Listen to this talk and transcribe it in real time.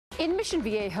In Mission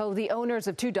Viejo, the owners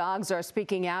of two dogs are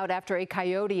speaking out after a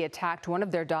coyote attacked one of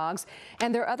their dogs,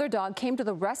 and their other dog came to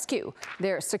the rescue.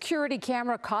 Their security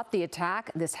camera caught the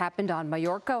attack. This happened on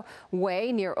Mallorca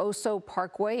Way near Oso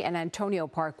Parkway and Antonio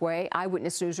Parkway.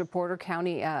 Eyewitness News reporter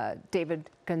David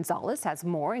Gonzalez has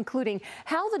more, including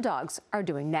how the dogs are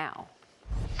doing now.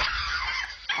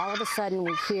 All of a sudden,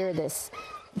 we hear this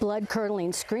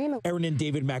blood-curdling scream. Aaron and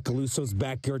David Macaluso's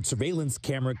backyard surveillance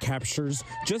camera captures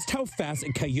just how fast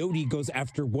a coyote goes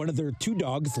after one of their two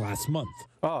dogs last month.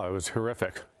 Oh, it was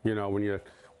horrific. You know, when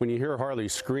you hear Harley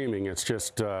screaming, it's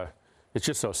just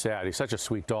so sad. He's such a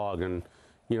sweet dog, and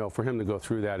you know, for him to go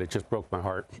through that, it just broke my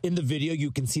heart. In the video,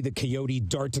 you can see the coyote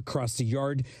dart across the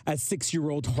yard as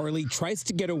 6-year-old Harley tries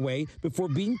to get away before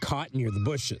being caught near the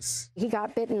bushes. He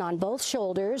got bitten on both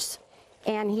shoulders,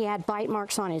 and he had bite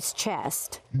marks on his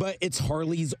chest. But it's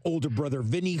Harley's older brother,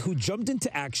 Vinny, who jumped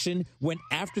into action, went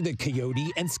after the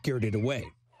coyote, and scared it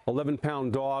away.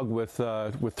 11-pound dog with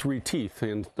 3 teeth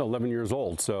and 11 years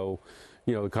old. So,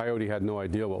 you know, the coyote had no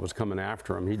idea what was coming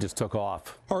after him. He just took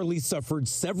off. Harley suffered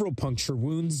several puncture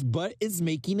wounds, but is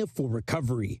making a full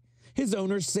recovery. His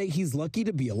owners say he's lucky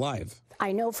to be alive.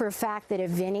 I know for a fact that if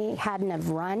Vinny hadn't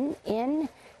have run in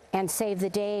and saved the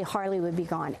day, Harley would be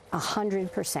gone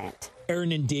 100%.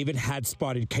 Aaron and David had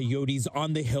spotted coyotes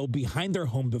on the hill behind their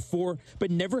home before, but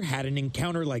never had an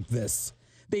encounter like this.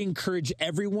 They encourage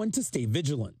everyone to stay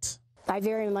vigilant. I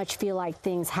very much feel like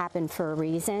things happen for a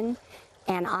reason,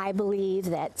 and I believe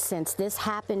that since this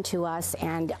happened to us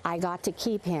and I got to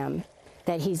keep him,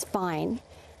 that he's fine,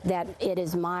 that it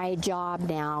is my job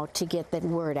now to get the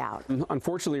word out.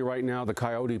 Unfortunately, right now, the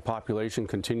coyote population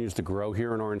continues to grow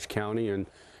here in Orange County, and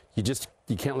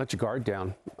you can't let your guard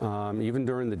down, even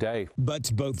during the day.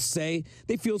 But both say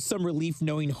they feel some relief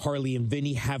knowing Harley and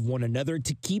Vinny have one another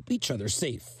to keep each other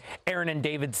safe. Aaron and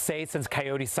David say since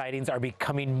coyote sightings are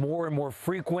becoming more and more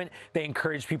frequent, they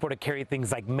encourage people to carry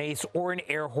things like mace or an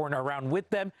air horn around with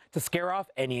them to scare off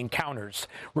any encounters.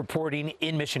 Reporting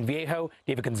in Mission Viejo,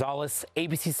 David Gonzalez,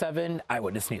 ABC 7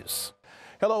 Eyewitness News.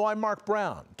 Hello, I'm Mark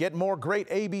Brown. Get more great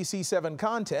ABC 7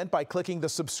 content by clicking the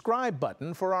subscribe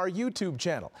button for our YouTube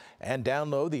channel and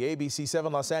download the ABC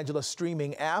 7 Los Angeles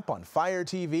streaming app on Fire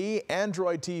TV,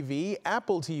 Android TV,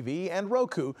 Apple TV, and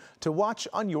Roku to watch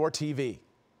on your TV.